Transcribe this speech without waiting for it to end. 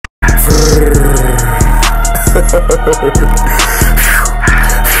Bitch,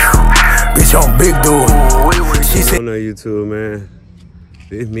 I'm big dude. She said, on YouTube, man.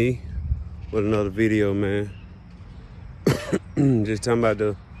 It's me with another video, man. Just talking about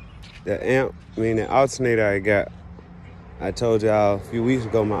the amp, the alternator I got. I told y'all a few weeks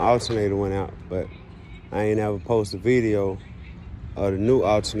ago my alternator went out, but I ain't ever posted a video of the new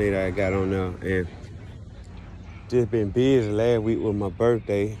alternator I got on there. And just been busy last week with my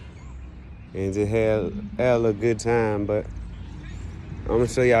birthday and just had a little good time. But I'm gonna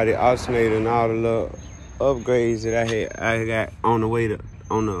show y'all the alternator and all the little upgrades that I got on the way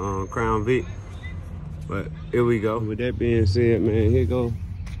on the Crown Vic. But here we go. With that being said, man, here go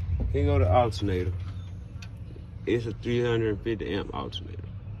the alternator. It's a 350 amp alternator.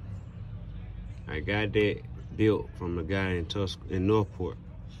 I got that built from a guy in Northport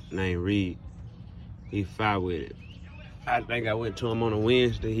named Reed. He fought with it. I think I went to him on a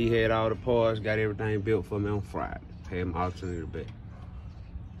Wednesday. He had all the parts, got everything built for me on Friday. Had my alternator back.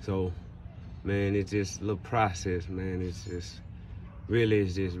 So, man, it's just a little process, man. It's just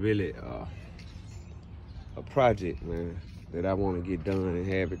really a project, man, that I want to get done and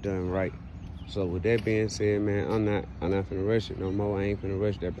have it done right. So with that being said, man, I'm not finna rush it no more. I ain't finna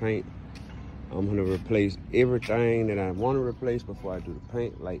rush that paint. I'm gonna replace everything that I want to replace before I do the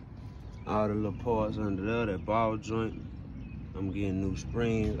paint, like all the little parts under there, that ball joint. I'm getting new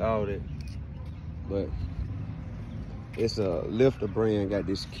springs, all that. But it's a Lifter brand, got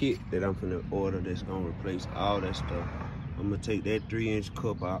this kit that I'm finna order that's gonna replace all that stuff. I'm gonna take that 3-inch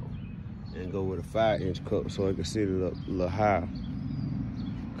cup out and go with a 5-inch cup so I can sit it up a little higher.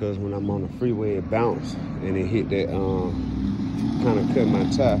 Cause when I'm on the freeway, it bounce and it hit that, kind of cut my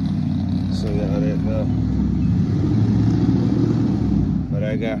tire. So yeah, that, but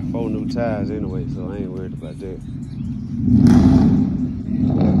I got 4 new tires anyway, so I ain't worried about that.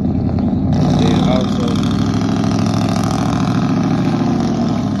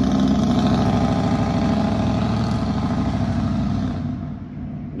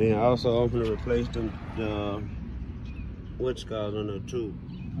 Then also I'm gonna replace the what's called on there too.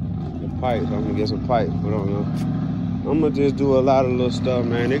 The pipes. I'm gonna get some pipes, but I don't know. I'm gonna just do a lot of little stuff,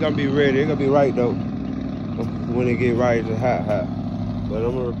 man. They're gonna be ready. They're gonna be right though. When they get right, it's hot. But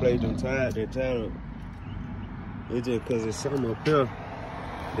I'm gonna replace them tires. They're tied up. It's just cause it's something up here.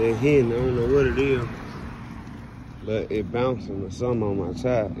 They're hitting. I don't know what it is. But it bouncing or something on my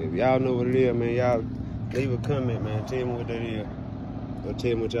tire. If y'all know what it is, man, y'all leave a comment, man. Tell me what that is. Or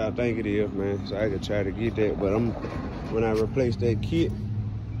tell me what y'all think it is, man. So I can try to get that. But when I replace that kit,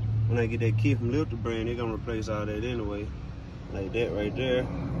 when I get that kit from Lifter brand, they're gonna replace all that anyway. Like that right there.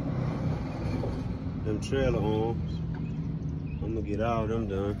 Them trailer arms. I'm gonna get all them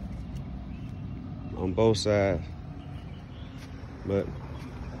done. On both sides. But,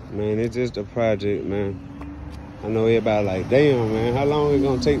 man, it's just a project, man. I know everybody like, damn, man, how long is it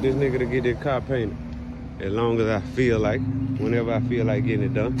gonna take this nigga to get this car painted? As long as I feel like, whenever I feel like getting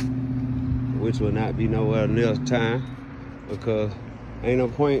it done, which will not be nowhere near time, because ain't no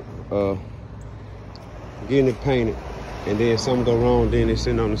point getting it painted and then something go wrong, then it's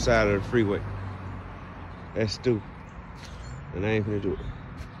sitting on the side of the freeway. That's stupid, and I ain't gonna do it.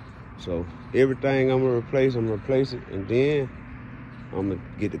 So everything I'm gonna replace it, and then I'm gonna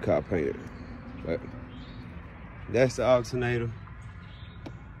get the car painted. But that's the alternator.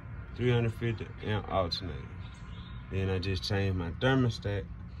 350 amp alternator. Then I just changed my thermostat.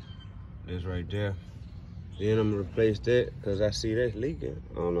 That's right there. Then I'm gonna replace that because I see that's leaking.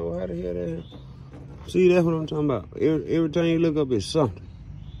 I don't know how the hell that is. See, that's what I'm talking about. Every time you look up, it's something.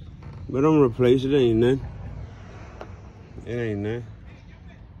 But I'm gonna replace it. It ain't nothing. It ain't nothing.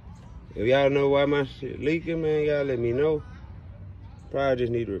 If y'all know why my shit leaking, man, y'all let me know. Probably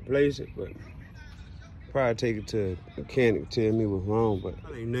just need to replace it, but probably take it to a mechanic, tell me what's wrong, but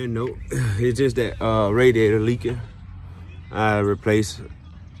ain't nothing, no. It's just that radiator leaking. I replace it.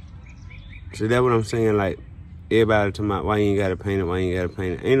 So that's what I'm saying, like, everybody talking about why you ain't gotta paint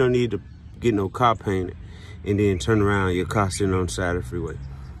it, Ain't no need to get no car painted and then turn around, your car sitting on the side of the freeway.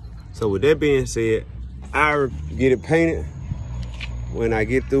 So with that being said, I get it painted when I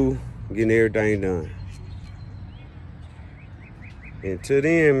get through getting everything done. Until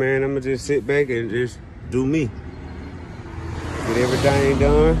then, man, I'm gonna just sit back and just do me. Get everything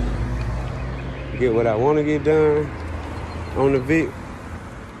done. Get what I want to get done on the Vic.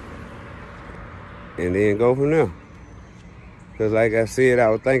 And then go from there. Because like I said, I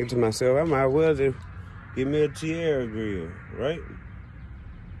was thinking to myself, I might as well just give me a Tierra grill, right?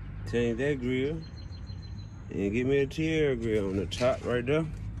 Change that grill. And give me a Tierra grill on the top right there.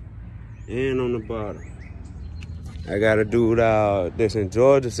 And on the bottom. I got a dude that's in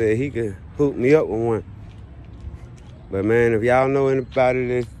Georgia said he could hook me up with one. But man, if y'all know anybody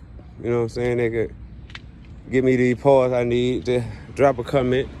that, you know what I'm saying, they could give me these parts I need, to drop a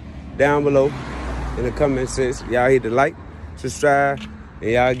comment down below in the comment section. Y'all hit the like, subscribe,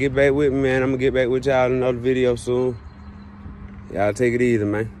 and y'all get back with me, man. I'm gonna get back with y'all in another video soon. Y'all take it easy,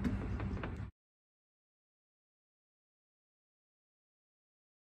 man.